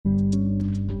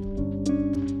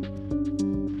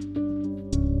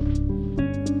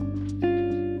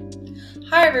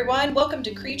everyone. Welcome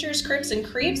to Creatures, Crypts, and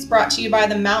Creeps, brought to you by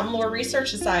the Mountain Lore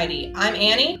Research Society. I'm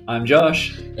Annie. I'm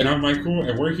Josh. And I'm Michael,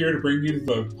 and we're here to bring you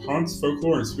the haunts,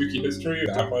 folklore, and spooky history of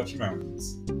the Appalachian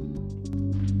Mountains.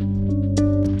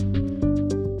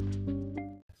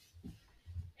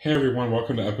 Hey everyone,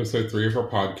 welcome to episode 3 of our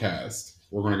podcast.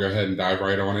 We're going to go ahead and dive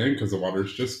right on in because the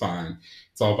water's just fine.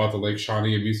 It's all about the Lake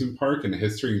Shawnee Amusement Park and the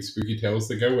history and spooky tales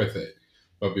that go with it.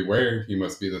 But beware, you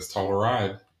must be this tall to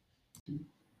ride.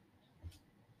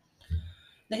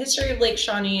 The history of Lake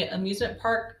Shawnee Amusement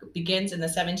Park begins in the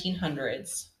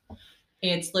 1700s.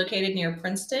 It's located near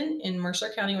Princeton in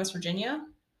Mercer County, West Virginia,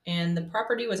 and the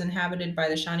property was inhabited by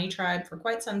the Shawnee tribe for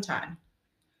quite some time.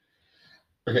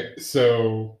 Okay,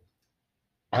 so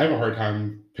I have a hard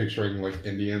time picturing like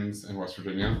Indians in West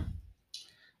Virginia.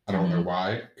 I don't know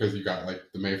why, because you got like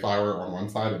the Mayflower on one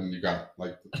side and you got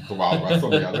like the Wild West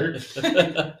on the other.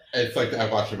 It's like the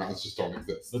Appalachian Mountains just don't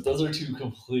exist. But those are two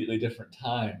completely different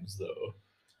times, though.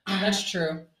 That's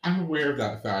true. I'm aware of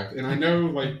that fact, and I know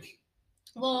like...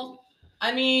 Well,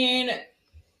 I mean,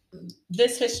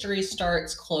 this history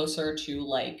starts closer to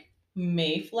like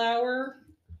Mayflower,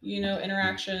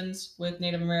 interactions with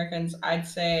Native Americans. I'd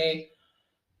say,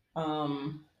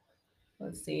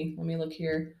 let's see, let me look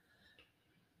here.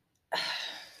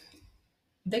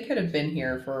 They could have been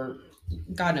here for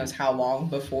God knows how long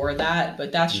before that,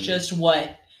 but that's just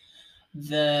what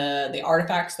the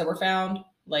artifacts that were found.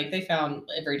 Like, they found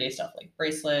everyday stuff like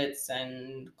bracelets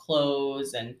and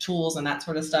clothes and tools and that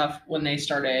sort of stuff when they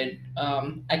started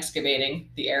excavating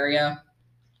the area.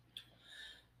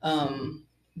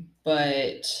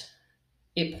 But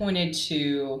it pointed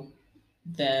to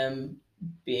them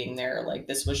being there. Like,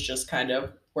 this was just kind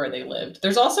of where they lived.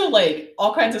 There's also like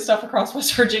all kinds of stuff across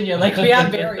West Virginia. Like, we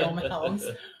have burial mounds.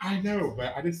 I know,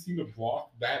 but I just seem to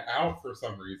block that out for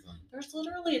some reason. There's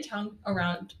literally a town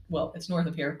around, well, it's north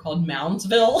of here, called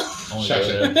Moundsville. Shut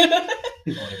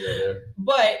it.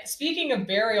 But speaking of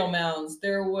burial mounds,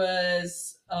 there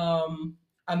was a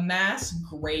mass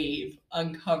grave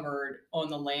uncovered on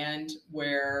the land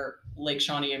where Lake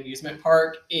Shawnee Amusement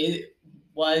Park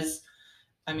was.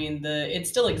 I mean, it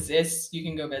still exists. You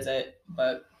can go visit,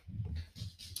 but...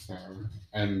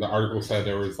 and the article said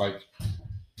there was like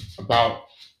about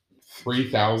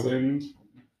 3,000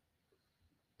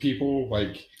 people,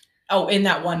 like... Oh, in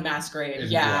that one mass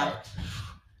grave, yeah.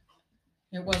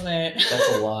 It wasn't...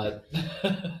 That's a lot.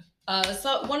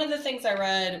 So one of the things I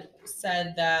read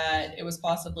said that it was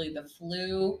possibly the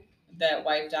flu that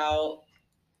wiped out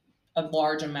a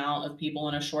large amount of people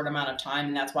in a short amount of time,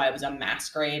 and that's why it was a mass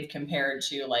grave compared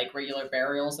to like regular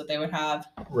burials that they would have.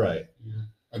 Right. Yeah.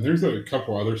 And there's a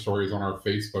couple other stories on our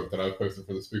Facebook that I posted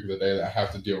for the Spook of the Day that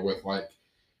have to deal with like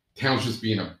towns just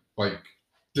being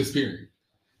disappearing.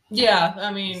 Yeah,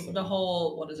 I mean, the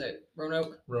whole, what is it,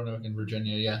 Roanoke in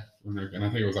Virginia, yeah. Roanoke, and I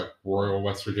think it was like Royal,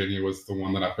 West Virginia was the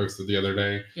one that I posted the other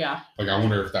day. Yeah. Like, I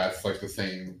wonder if that's like the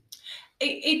same.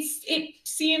 It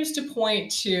seems to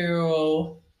point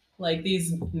to, like,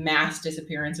 these mass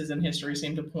disappearances in history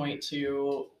seem to point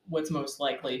to what's most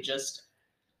likely just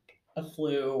a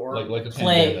flu or like a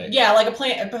plague. Pandemic. Yeah, like a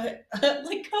plague, but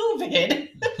like COVID.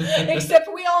 Except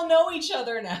we all know each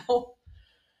other now.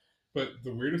 But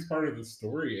the weirdest part of the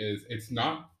story is it's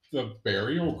not the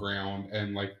burial ground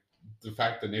and like the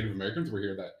fact that Native Americans were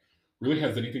here that really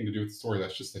has anything to do with the story.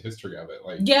 That's just the history of it.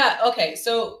 Like, yeah, okay.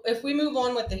 So if we move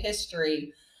on with the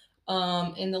history,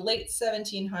 in the late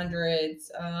 1700s,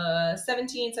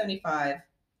 1775,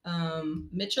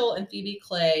 Mitchell and Phoebe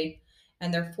Clay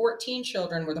and their 14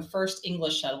 children were the first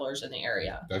English settlers in the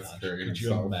area. That's very Could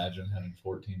interesting. you imagine having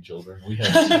 14 children? We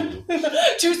have 2.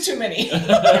 Two's too many.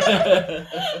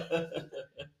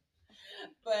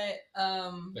 But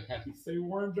They had to stay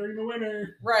warm during the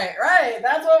winter. right.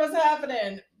 That's what was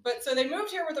happening. But so they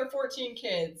moved here with their 14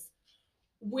 kids.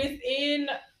 Within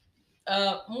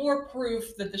more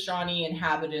proof that the Shawnee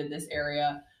inhabited this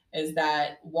area is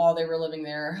that while they were living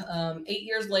there, 8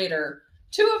 years later,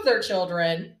 2 of their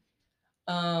children,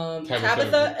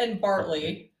 Tabitha and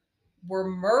Bartley, were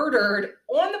murdered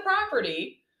on the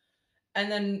property.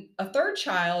 And then a third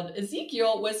child,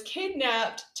 Ezekiel, was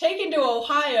kidnapped, taken to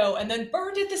Ohio, and then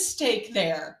burned at the stake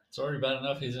there. It's already bad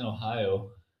enough he's in Ohio.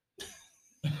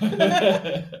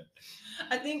 I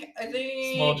think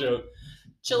Small joke.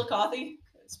 Chillicothe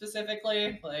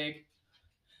specifically, like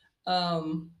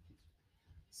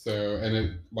So, and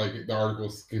it like the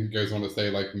article goes on to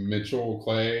say like Mitchell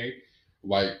Clay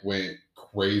like went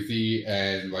crazy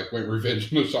and like went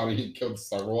revenge on the Shawnee. He killed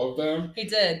several of them. He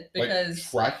did, because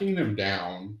like, tracking them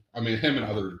down. I mean, him and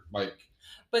other like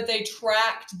but they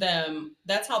tracked them.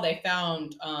 That's how they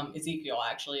found Ezekiel,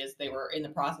 actually, as they were in the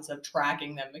process of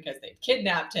tracking them because they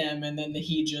kidnapped him, and then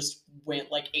he just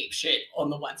went like ape shit on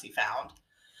the ones he found.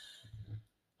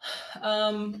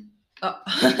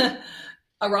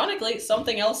 Ironically,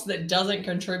 something else that doesn't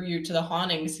contribute to the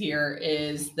hauntings here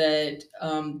is that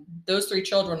those 3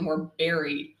 children were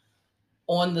buried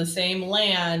on the same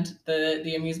land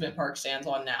the amusement park stands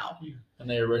on now. And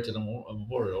they erected a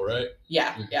memorial, right?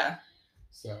 Yeah.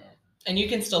 So, and you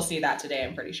can still see that today,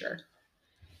 I'm pretty sure.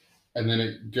 And then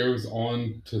it goes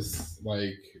on to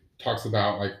like talks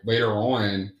about like later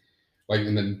on, like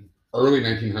in the early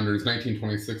 1900s,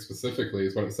 1926 specifically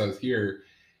is what it says here,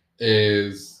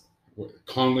 is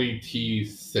Conley T.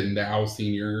 Sindau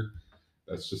Sr.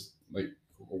 That's just like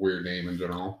a weird name in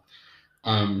general.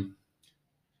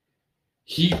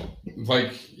 He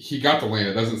got the land.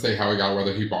 It doesn't say how he got,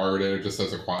 whether he borrowed it or just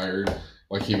says acquired.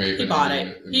 Like he may have he bought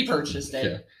it. He purchased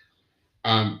it.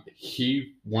 Yeah.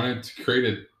 He wanted to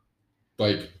create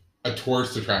a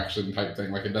tourist attraction type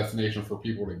thing, like a destination for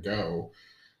people to go.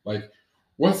 Like,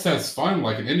 what says fun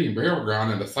like an Indian burial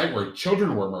ground and a site where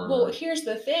children were murdered? Well, here's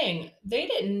the thing. They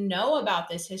didn't know about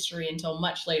this history until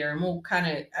much later. And we'll kind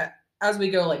of, as we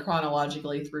go like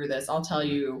chronologically through this, I'll tell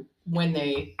you when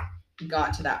they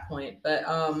got to that point. But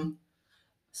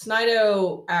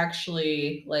Snido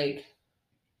actually, like,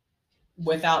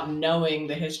 without knowing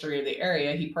the history of the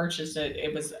area, he purchased it.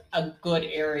 It was a good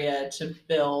area to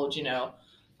build,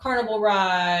 carnival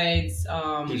rides.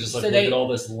 You're just like, look at all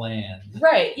this land.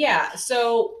 Right, yeah.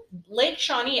 So Lake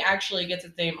Shawnee actually gets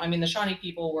its name. I mean, the Shawnee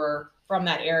people were from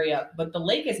that area, but the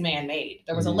lake is man-made.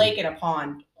 There was a lake and a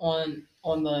pond on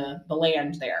the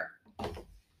land there.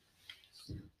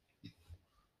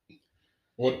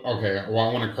 Okay, well,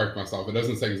 I want to correct myself. It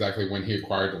doesn't say exactly when he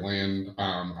acquired the land.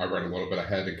 I read a little bit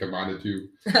ahead and combined the two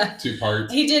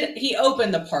parts. He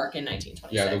opened the park in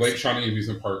 1926. Yeah, the Lake Shawnee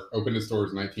Amusement Park opened its doors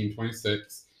in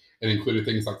 1926. It included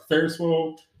things like the Ferris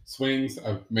wheel, swings,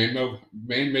 a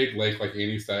man-made lake, like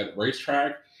Annie said,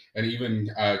 racetrack, and even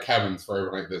cabins for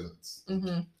overnight visits.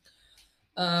 Mm-hmm.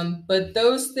 But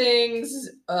those things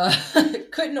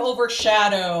couldn't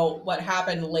overshadow what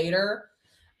happened later.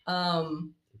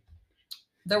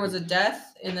 There was a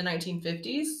death in the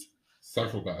 1950s.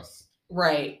 Several deaths.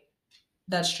 Right.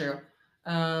 That's true.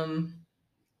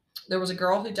 There was a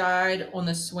girl who died on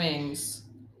the swings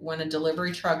when a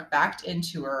delivery truck backed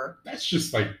into her. That's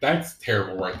just that's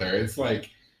terrible right there. It's like,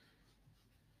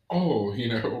 oh,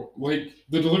 like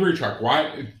the delivery truck.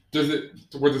 Why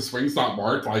were the swings not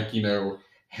marked? Like,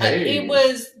 hey. It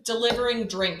was delivering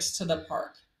drinks to the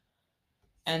park.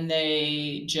 And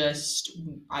they just,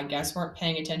 I guess, weren't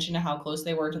paying attention to how close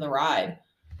they were to the ride.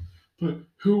 But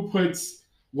who puts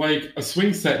a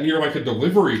swing set near a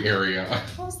delivery area?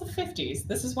 Well, it's the 50s.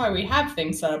 This is why we have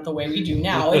things set up the way we do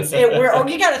now.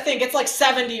 You got to think it's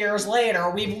 70 years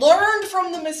later. We've learned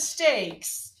from the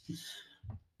mistakes.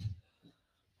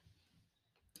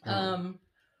 There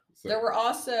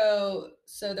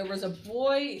was a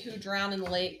boy who drowned in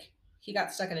the lake. He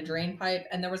got stuck in a drain pipe,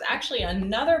 and there was actually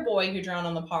another boy who drowned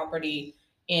on the property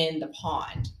in the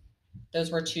pond.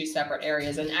 Those were 2 separate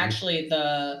areas, and actually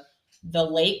the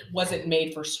lake wasn't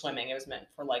made for swimming. It was meant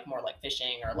for more like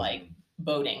fishing or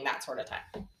boating, that sort of type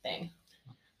thing.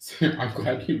 So I'm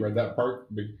glad you read that part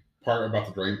about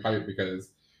the drain pipe, because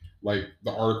the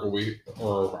article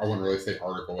I wouldn't really say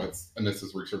article, and this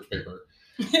is research paper.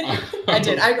 I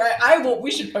did.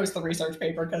 We should post the research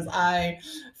paper because I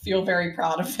feel very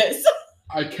proud of this.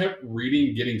 I kept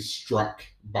reading getting struck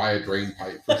by a drain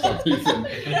pipe for some reason.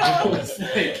 I was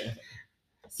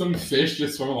some fish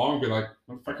just swim along and be like,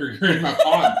 motherfucker, you're in my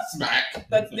pond, smack.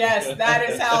 That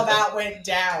is how that went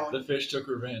down. The fish took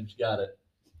revenge. Got it.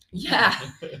 Yeah.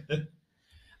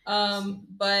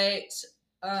 But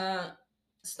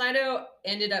Snido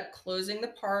ended up closing the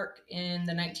park in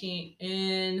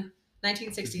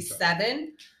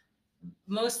 1967,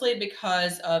 mostly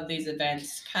because of these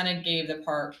events. Kind of gave the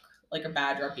park a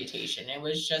bad reputation. It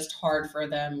was just hard for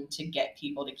them to get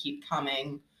people to keep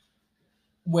coming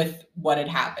with what had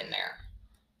happened there.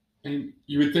 And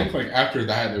you would think after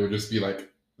that it would just be done,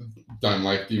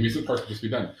 the amusement park would just be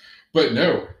done. But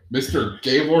no, Mr.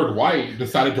 Gaylord White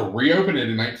decided to reopen it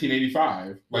in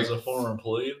 1985. Was a former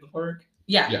employee of the park?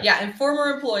 Yeah, and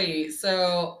former employee.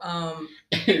 So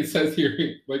it says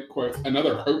here, quote,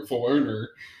 another hopeful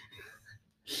owner.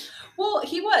 Well,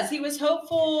 he was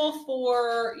hopeful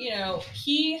for,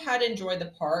 he had enjoyed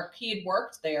the park. He had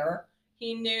worked there.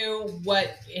 He knew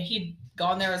he'd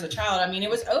gone there as a child. I mean, it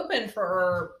was open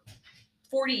for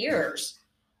 40 years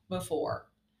before,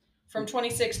 from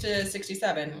 26 to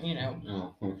 67,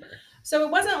 Oh, okay. So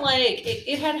it wasn't like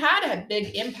it had a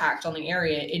big impact on the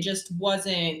area. It just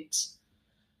wasn't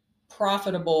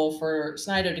profitable for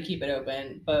Snyder to keep it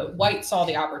open. But White saw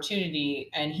the opportunity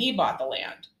and he bought the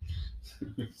land.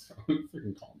 So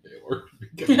freaking call him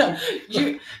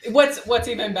Gaylord. What's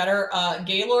even better?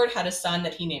 Gaylord had a son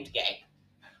that he named Gay.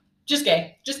 Just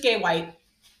Gay White.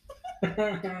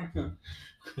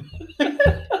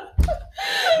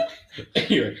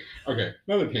 Anyway, okay,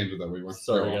 another tangent that we went.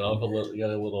 Sorry, got a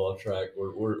little off track.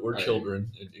 We're children,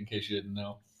 in case you didn't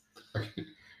know. Okay.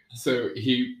 So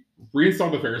he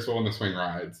reinstalled the Ferris wheel and the swing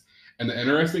rides, and the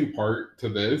interesting part to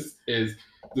this is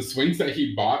the swings that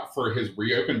he bought for his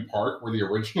reopened park were the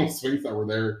original swings that were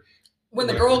there when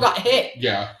the girl got hit.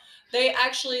 Yeah. They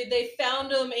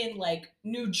found them in like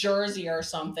New Jersey or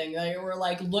something. They were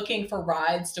like looking for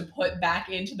rides to put back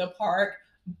into the park,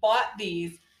 bought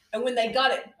these, and when they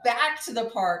got it back to the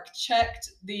park,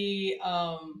 checked the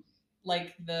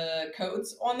like the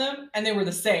codes on them, and they were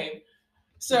the same.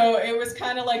 So it was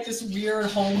kind of like this weird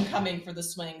homecoming for the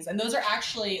swings. And those are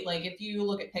actually, like, if you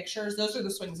look at pictures, those are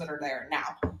the swings that are there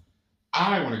now.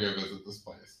 I want to go visit this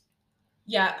place.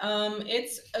 Yeah,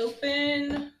 it's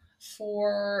open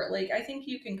for, like, I think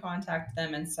you can contact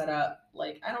them and set up,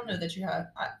 like, I don't know that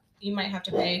you might have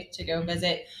to pay to go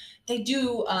visit. They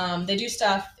do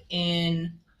stuff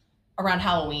around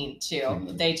Halloween too.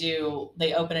 Mm-hmm.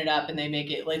 They open it up and they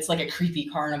make it, it's like a creepy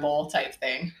carnival type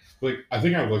thing. Like, I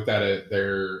think I looked at it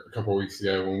there a couple of weeks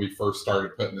ago when we first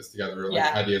started putting this together,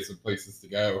 ideas of places to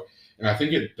go. And I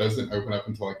think it doesn't open up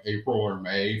until like April or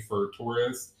May for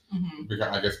tourists. Mm-hmm.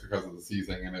 Because of the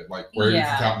season, and it where it's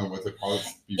out in the woods, it probably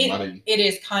be muddy. It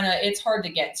is it's hard to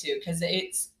get to because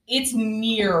it's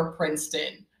near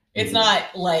Princeton. It's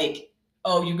not like,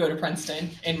 oh, you go to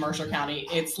Princeton in Mercer County.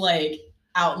 It's like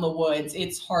out in the woods.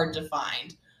 It's hard to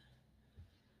find.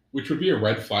 Which would be a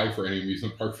red flag for any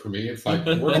amusement park for me. It's like,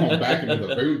 we're going back into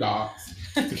the boondocks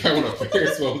to go on a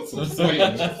Ferris wheel with some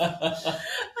swings. I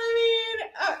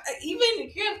mean,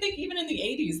 you gotta think, even in the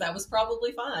 80s, that was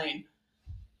probably fine.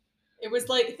 It was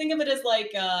like, think of it as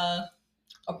like a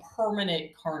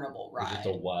permanent carnival ride. It's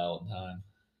a wild time.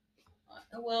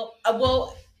 Well,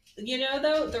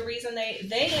 though, the reason they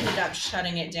ended up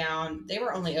shutting it down, they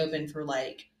were only open for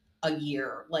like a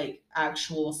year, like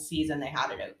actual season they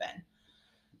had it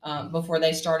open. Before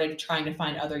they started trying to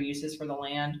find other uses for the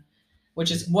land,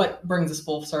 which is what brings us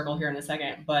full circle here in a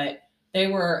second. But they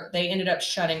ended up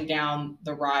shutting down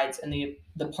the rides and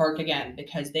the park again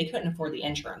because they couldn't afford the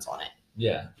insurance on it.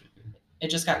 Yeah. It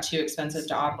just got too expensive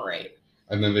to operate.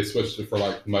 And then they switched it for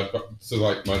like mud bogs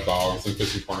and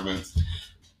fishing tournaments.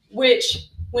 Which,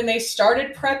 when they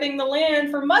started prepping the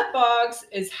land for mud bogs,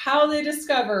 is how they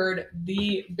discovered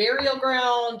the burial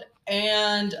ground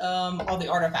and all the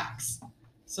artifacts.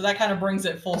 So that kind of brings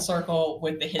it full circle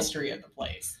with the history of the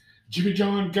place. Jimmy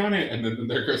John gun it, and then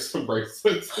there goes some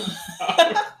bracelets and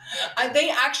stuff.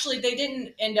 They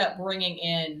didn't end up bringing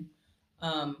in,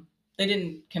 they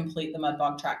didn't complete the mud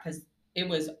bog track because it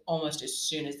was almost as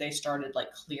soon as they started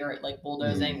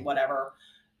bulldozing, whatever,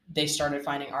 they started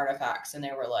finding artifacts, and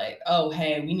they were like, oh,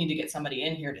 hey, we need to get somebody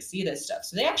in here to see this stuff.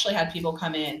 So they actually had people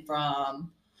come in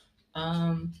from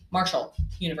Marshall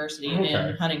University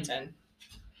in Huntington.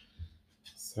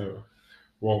 So,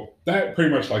 well, that pretty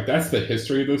much that's the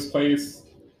history of this place.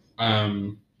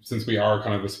 Since we are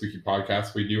kind of a spooky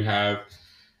podcast, we do have,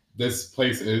 this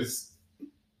place is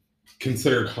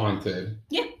considered haunted.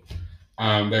 Yeah.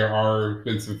 There are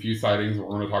been some few sightings. We're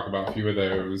going to talk about a few of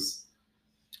those.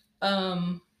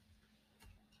 The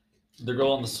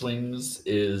girl on the swings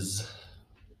is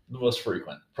the most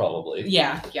frequent, probably.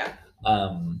 Yeah.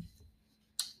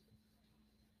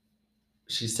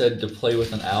 She said to play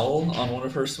with an owl on one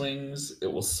of her swings. It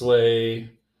will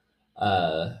sway,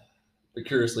 but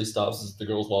curiously stops as the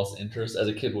girl's lost interest, as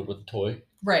a kid would with a toy.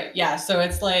 Right, yeah. So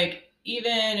it's like,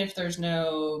 even if there's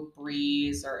no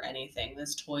breeze or anything,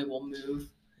 this toy will move.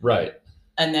 Right.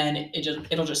 And then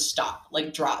it'll just stop,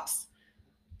 like drops.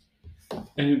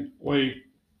 And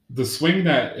the swing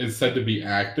that is said to be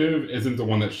active isn't the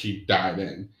one that she died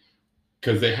in.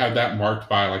 Because they have that marked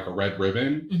by like a red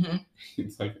ribbon. Mm-hmm.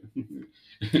 It's like,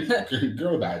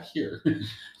 girl died here.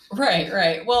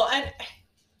 Right. Well, and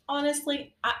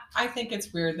honestly, I think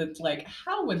it's weird that, like,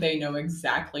 how would they know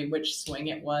exactly which swing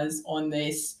it was on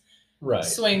this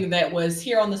swing that was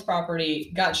here on this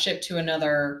property, got shipped to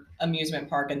another amusement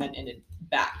park, and then ended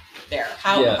back there?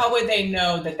 How would they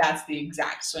know that that's the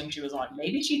exact swing she was on?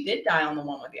 Maybe she did die on the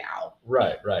one with the owl.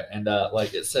 Right. And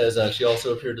like it says, she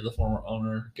also appeared to the former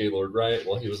owner, Gaylord Wright,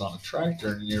 while he was on a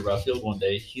tractor in a nearby field one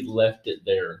day. He left it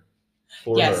there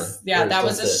for her. Yeah, that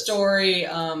was a story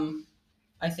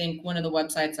I think one of the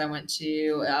websites I went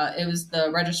to, it was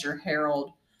the Register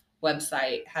Herald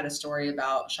website, had a story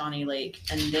about Shawnee Lake,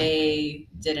 and they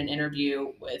did an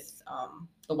interview with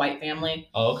the White family.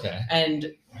 Oh, okay.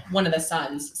 And one of the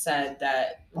sons said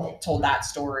told that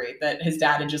story, that his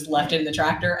dad had just left it in the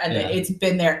tractor, and that it's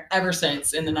been there ever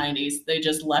since in the 90s. They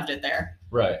just left it there.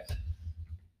 Right.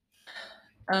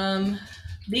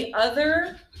 The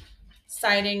other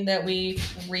sighting that we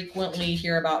frequently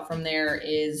hear about from there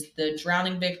is the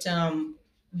drowning victim.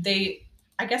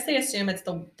 I guess they assume it's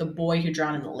the boy who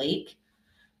drowned in the lake,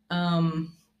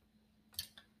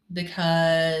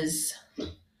 because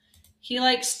he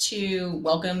likes to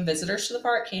welcome visitors to the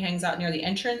park. He hangs out near the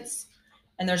entrance,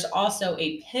 and there's also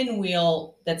a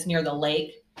pinwheel that's near the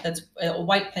lake. That's a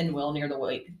white pinwheel near the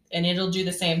lake, and it'll do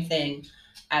the same thing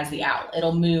as the owl.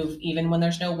 It'll move even when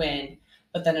there's no wind,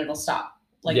 but then it'll stop.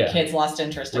 Like kids lost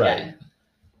interest again.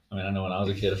 I mean, I know when I was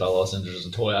a kid, if I lost interest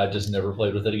in a toy, I just never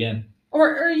played with it again.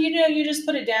 Or you just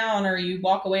put it down, or you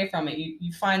walk away from it.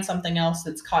 You find something else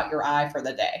that's caught your eye for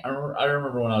the day. I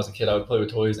remember when I was a kid, I would play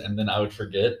with toys, and then I would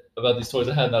forget about these toys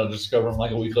I had, and I would discover them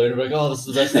like a week later, like, oh, this is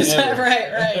the best thing ever.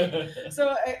 Right.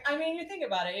 So, I mean, you think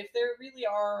about it. If there really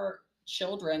are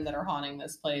children that are haunting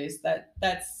this place,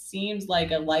 that seems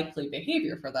like a likely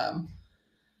behavior for them.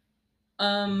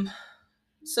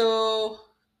 So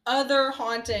other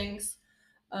hauntings,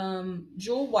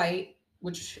 Jewel White,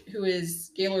 who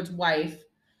is Gaylord's wife,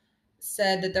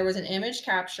 said that there was an image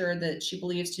captured that she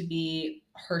believes to be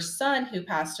her son who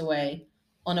passed away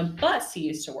on a bus he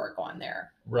used to work on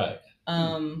there. Right.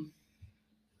 And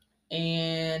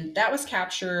that was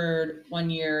captured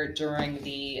one year during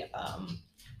the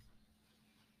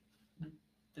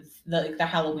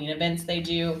Halloween events they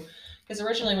do. Because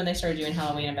originally when they started doing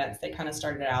Halloween events, they kind of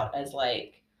started out as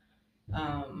like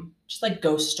just like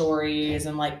ghost stories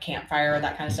and like campfire,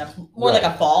 that kind of stuff, more like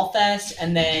a fall fest.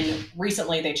 And then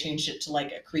recently they changed it to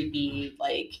like a creepy,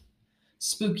 like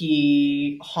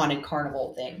spooky haunted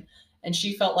carnival thing. And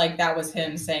she felt like that was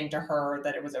him saying to her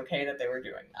that it was okay that they were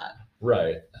doing that.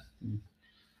 Right.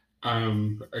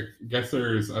 I guess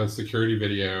there's a security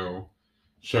video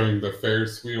showing the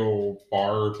Ferris wheel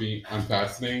bar being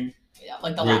unfastening. Yeah,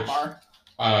 like the lap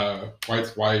bar.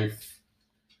 White's wife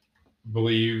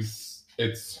believes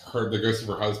it's the ghost of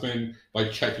her husband,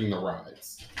 like checking the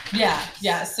rides.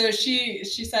 Yeah. So she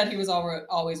said he was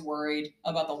always worried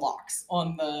about the locks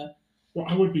on the. Well,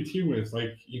 I would be too. When it's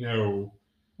like,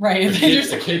 right.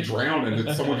 A kid drowned and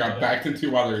then someone got backed into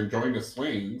while they're enjoying the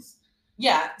swings.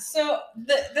 Yeah. So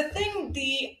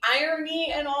the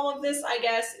irony in all of this, I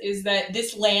guess, is that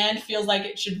this land feels like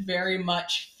it should very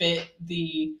much fit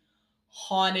the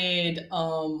haunted,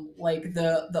 like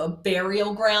the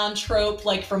burial ground trope,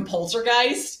 like from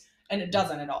Poltergeist, and it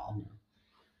doesn't at all.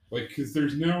 Like, because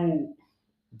there's no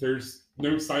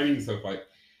sightings of I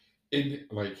don't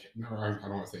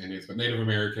want to say Indians, but Native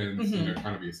Americans,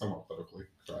 trying to be somewhat politically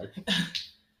correct.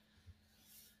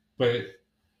 But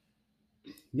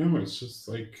no, it's just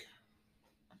like.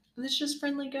 It's just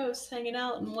friendly ghosts hanging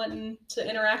out and wanting to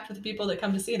interact with the people that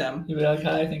come to see them. You'd be like,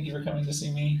 hi, thank you for coming to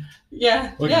see me.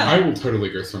 Yeah. I will totally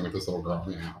go swim with this little girl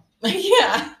now.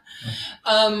 Yeah.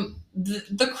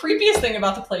 The creepiest thing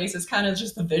about the place is kind of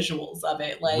just the visuals of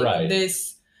it. Like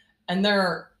this, and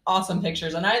they're awesome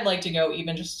pictures. And I'd like to go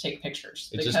even just to take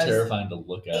pictures. It's just terrifying to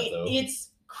look at, though. It's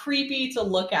creepy to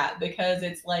look at because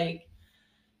it's like,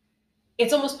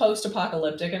 it's almost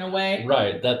post-apocalyptic in a way.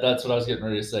 Right. That's what I was getting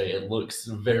ready to say. It looks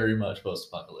very much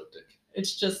post-apocalyptic.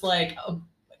 It's just like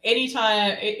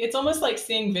anytime it's almost like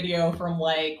seeing video from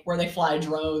like where they fly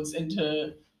drones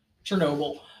into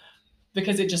Chernobyl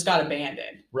because it just got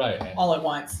abandoned. Right. All at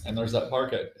once. And there's that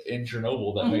park in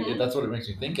Chernobyl that's what it makes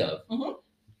me think of.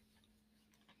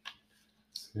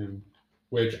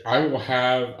 Which I will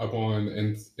have up on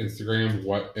Instagram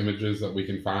what images that we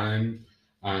can find.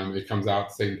 It comes out at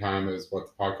the same time as what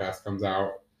the podcast comes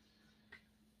out.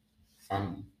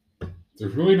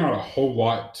 There's really not a whole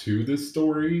lot to this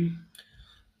story.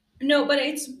 No, but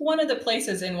it's one of the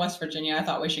places in West Virginia I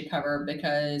thought we should cover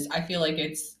because I feel like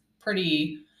it's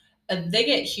pretty. They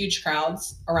get huge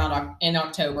crowds in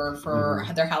October for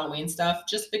their Halloween stuff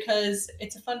just because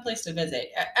it's a fun place to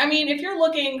visit. I mean, if you're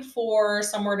looking for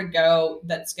somewhere to go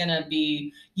that's going to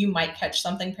be, you might catch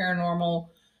something paranormal,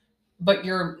 but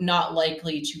you're not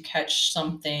likely to catch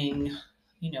something,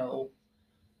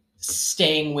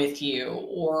 staying with you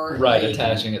or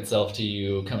attaching itself to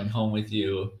you, coming home with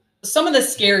you. Some of the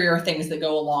scarier things that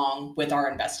go along with our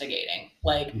investigating.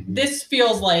 Like this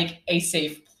feels like a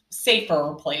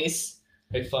safer place.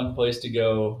 A fun place to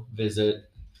go visit.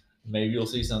 Maybe you'll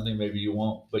see something, maybe you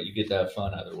won't, but you get to have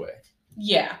fun either way.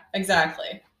 Yeah,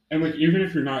 exactly. And like, even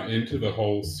if you're not into the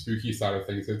whole spooky side of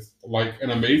things, it's like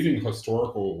an amazing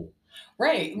historical.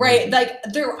 Right. Mhm. Like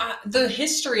the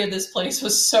history of this place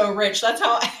was so rich. That's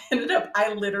how I ended up.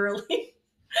 I literally,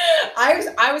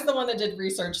 I was the one that did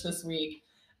research this week,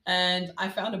 and I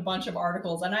found a bunch of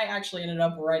articles, and I actually ended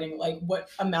up writing like what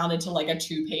amounted to like a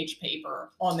 2-page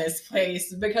paper on this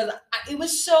place because it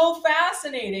was so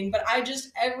fascinating. But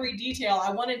every detail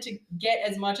I wanted to get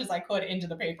as much as I could into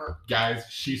the paper. Guys,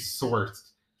 she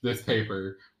sourced this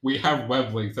paper. We have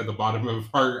web links at the bottom of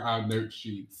our note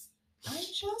sheets. I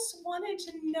just wanted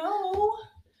to know.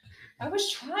 I was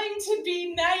trying to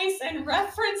be nice and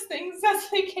reference things as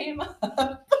they came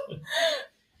up.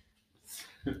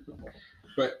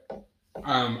 But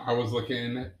I was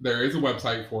looking. There is a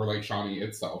website for Lake Shawnee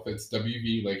itself. It's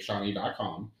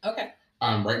wvlakeshawnee.com. Okay.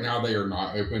 Right now, they are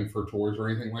not open for tours or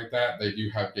anything like that. They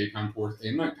do have daytime tours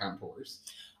and nighttime tours.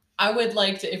 I would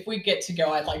like to, if we get to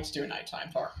go, I'd like to do a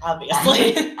nighttime tour,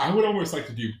 obviously. I would almost like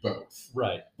to do both.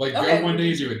 Right. Like Okay. go one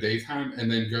day, do a daytime,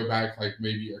 and then go back like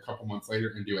maybe a couple months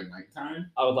later and do a nighttime.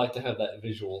 I would like to have that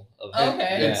visual of Okay.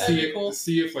 And That'd be cool.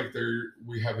 see if like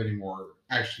we have any more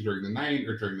action during the night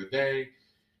or during the day.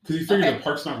 Because you figure Okay. the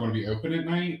park's not going to be open at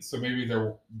night, so maybe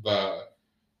the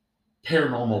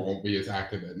paranormal won't be as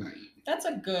active at night. That's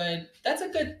a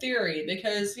good theory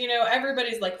because,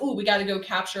 everybody's like, oh, we got to go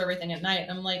capture everything at night. And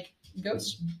I'm like,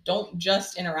 ghosts don't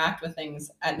just interact with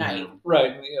things at night.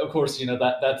 Right. Of course,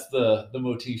 that's the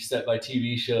motif set by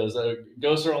TV shows.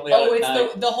 Ghosts are only out Oh, at it's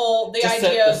night the to set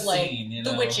idea the of like scene,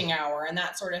 the witching hour and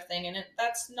that sort of thing. And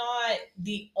that's not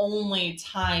the only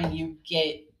time you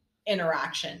get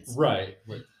interactions. Right.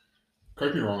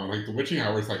 Correct me wrong, like the witching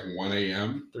hour is like 1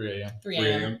 a.m. 3 a.m. 3 3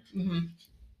 a.m. a.m. Mm-hmm.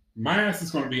 My ass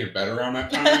is going to be in bed around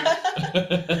that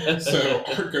time. So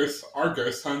our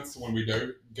ghost hunts when we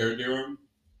go do them,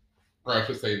 or I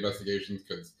should say investigations,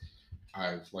 because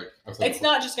I've said It's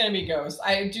not just going to be ghosts.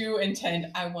 I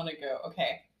want to go.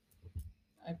 Okay.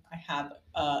 I have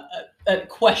a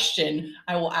question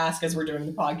I will ask as we're doing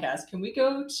the podcast. Can we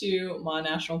go to Mon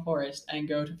National Forest and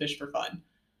go to Fish for Fun?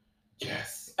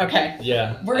 Yes. Okay.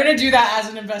 Yeah. We're going to do that as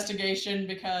an investigation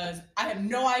because I have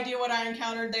no idea what I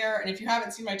encountered there. And if you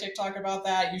haven't seen my TikTok about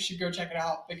that, you should go check it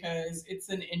out because it's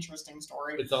an interesting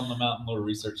story. It's on the Mountain Lore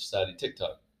Research Society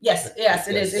TikTok. Yes,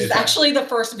 it is. It's actually the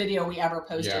first video we ever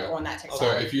posted on that TikTok.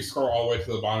 So if you scroll all the way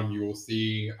to the bottom, you will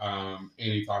see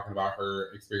Annie talking about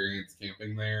her experience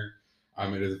camping there.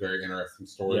 It is a very interesting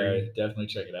story. Yeah, definitely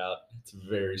check it out. It's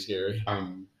very scary.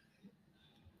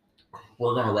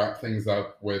 We're going to wrap things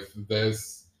up with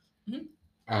this.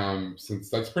 Mm-hmm. Since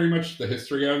that's pretty much the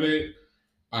history of it.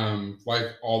 Like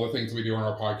all the things we do on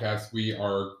our podcast, we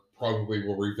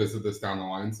will revisit this down the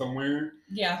line somewhere.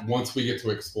 Yeah. Once we get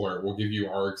to explore it, we'll give you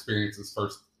our experiences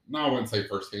first. No, I wouldn't say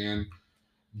firsthand,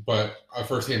 but a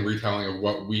firsthand retelling of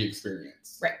what we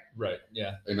experienced. Right.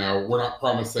 Yeah. And now we're not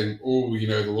promising, the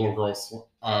little girl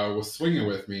was swinging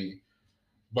with me,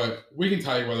 but we can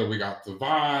tell you whether we got the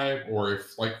vibe or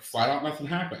if like flat out nothing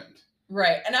happened.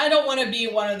 Right. And I don't want to be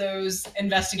one of those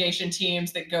investigation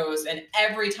teams that goes and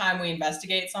every time we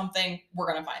investigate something, we're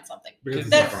going to find something. Because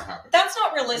it's not going to happen. That's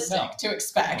not realistic to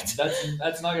expect. No,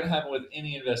 that's not going to happen with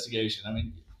any investigation. I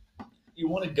mean, you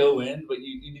want to go in, but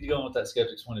you need to go in with that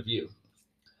skeptic's point of view.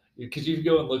 Because you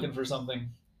go in looking for something,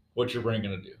 what's your brain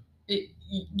going to do?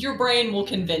 Your brain will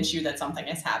convince you that something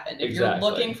has happened. If Exactly.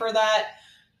 you're looking for that,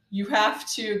 you have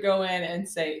to go in and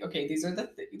say, okay, these are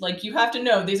you have to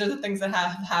know these are the things that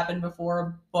have happened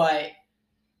before, but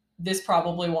this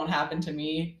probably won't happen to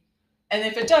me. And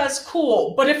if it does,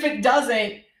 cool. But if it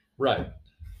doesn't, right,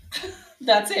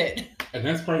 that's it. And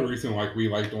that's part of the reason we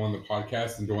like doing the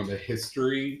podcast and doing the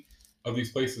history of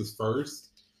these places first.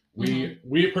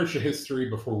 We approach the history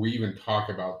before we even talk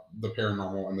about the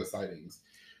paranormal and the sightings,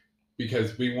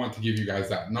 because we want to give you guys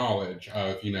that knowledge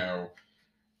of,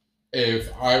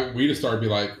 if we just started to be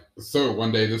like, so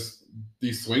one day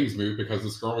these swings moved because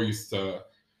this girl used to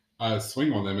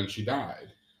swing on them and she died.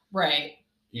 Right.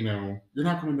 You're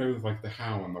not going to know like the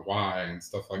how and the why and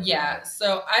stuff like that. Yeah.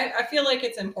 So I feel like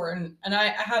it's important, and I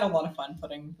had a lot of fun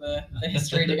putting the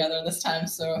history together this time.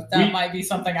 So that might be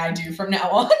something I do from now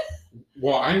on.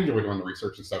 Well, I enjoy doing the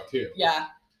research and stuff too. Yeah.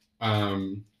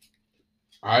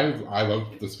 I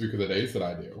love the spook of the days that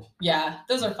I do. Yeah,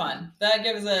 those are fun. That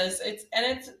gives us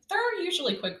they're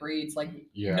usually quick reads, like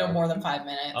no more than 5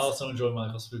 minutes. I also enjoy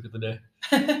Michael's spook of the day.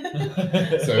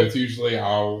 So it's usually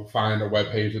I'll find a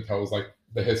webpage that tells like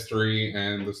the history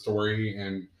and the story,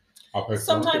 and I'll post.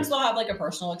 Sometimes they'll have like a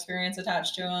personal experience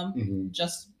attached to them,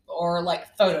 or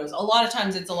like photos. A lot of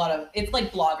times it's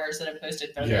like bloggers that have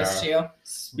posted photos too.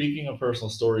 Speaking of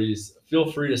personal stories,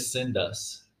 feel free to send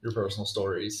us your personal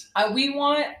stories. We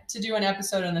want to do an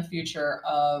episode in the future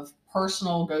of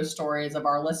personal ghost stories of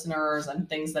our listeners and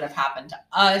things that have happened to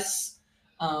us.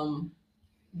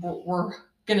 We're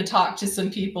going to talk to some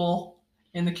people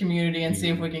in the community and see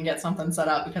if we can get something set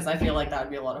up, because I feel like that would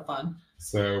be a lot of fun.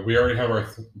 So we already have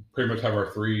pretty much have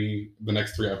the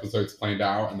next 3 episodes planned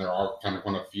out, and they're all kind of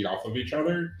going to feed off of each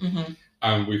other.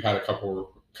 Mm-hmm. We've had a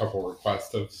couple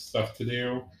requests of stuff to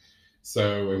do,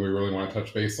 and we really want to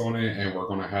touch base on it, and we're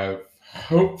going to have,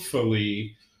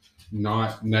 hopefully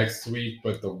not next week,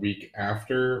 but the week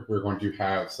after, we're going to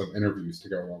have some interviews to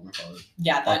go along with our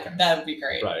podcast. That would be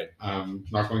great. Right.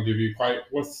 Not going to give you quite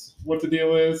what the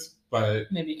deal is,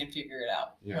 but maybe you can figure it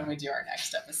out when we do our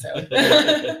next episode.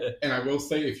 And I will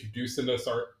say, if you do send us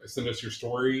your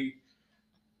story,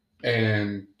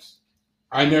 and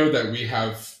I know that we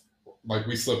have, like,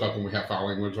 we slip up when we have foul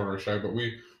language on our show, but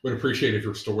we would appreciate if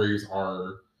your stories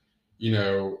are,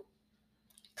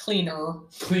 cleaner.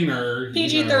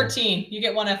 PG-13. You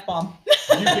get 1 F-bomb.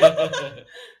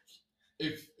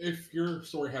 If your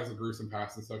story has a gruesome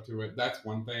past and stuff to it, that's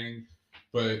one thing,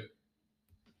 but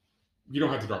you don't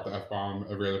have to drop the F-bomb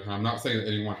every other time. I'm not saying that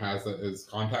anyone has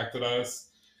contacted us,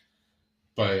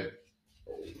 but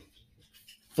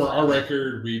for our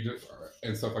record,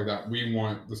 and stuff like that, we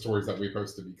want the stories that we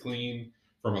post to be clean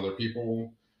from other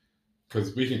people,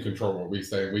 because we can control what we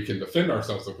say. We can defend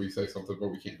ourselves if we say something, but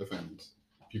we can't defend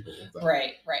people.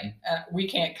 Right. We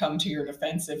can't come to your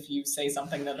defense if you say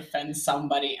something that offends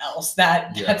somebody else.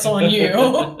 That's on you.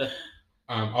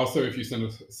 Also, if you send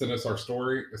us your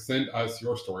story.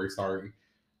 Sorry.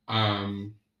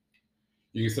 You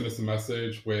can send us a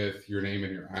message with your name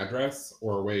and your address,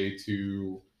 or a way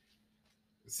to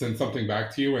send something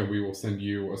back to you, and we will send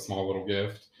you a small little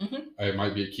gift. Mm-hmm. It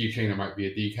might be a keychain, it might be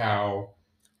a decal.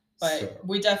 But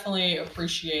we definitely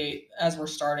appreciate, as we're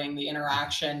starting, the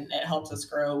interaction. It helps us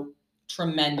grow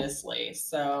tremendously.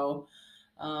 So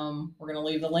we're going to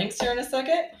leave the links here in a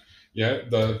second. Yeah,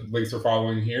 the links are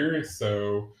following here.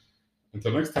 So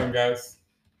until next time, guys.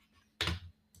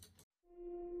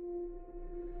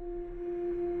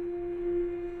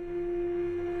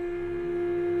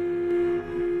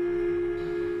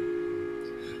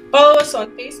 Follow us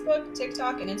on Facebook,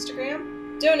 TikTok, and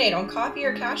Instagram. Donate on Coffee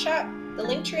or Cash App. The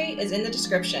link tree is in the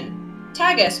description.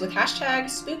 Tag us with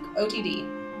 #SpookOTD.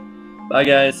 Bye,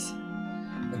 guys.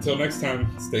 Until next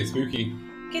time, stay spooky.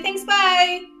 Okay, thanks.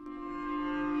 Bye.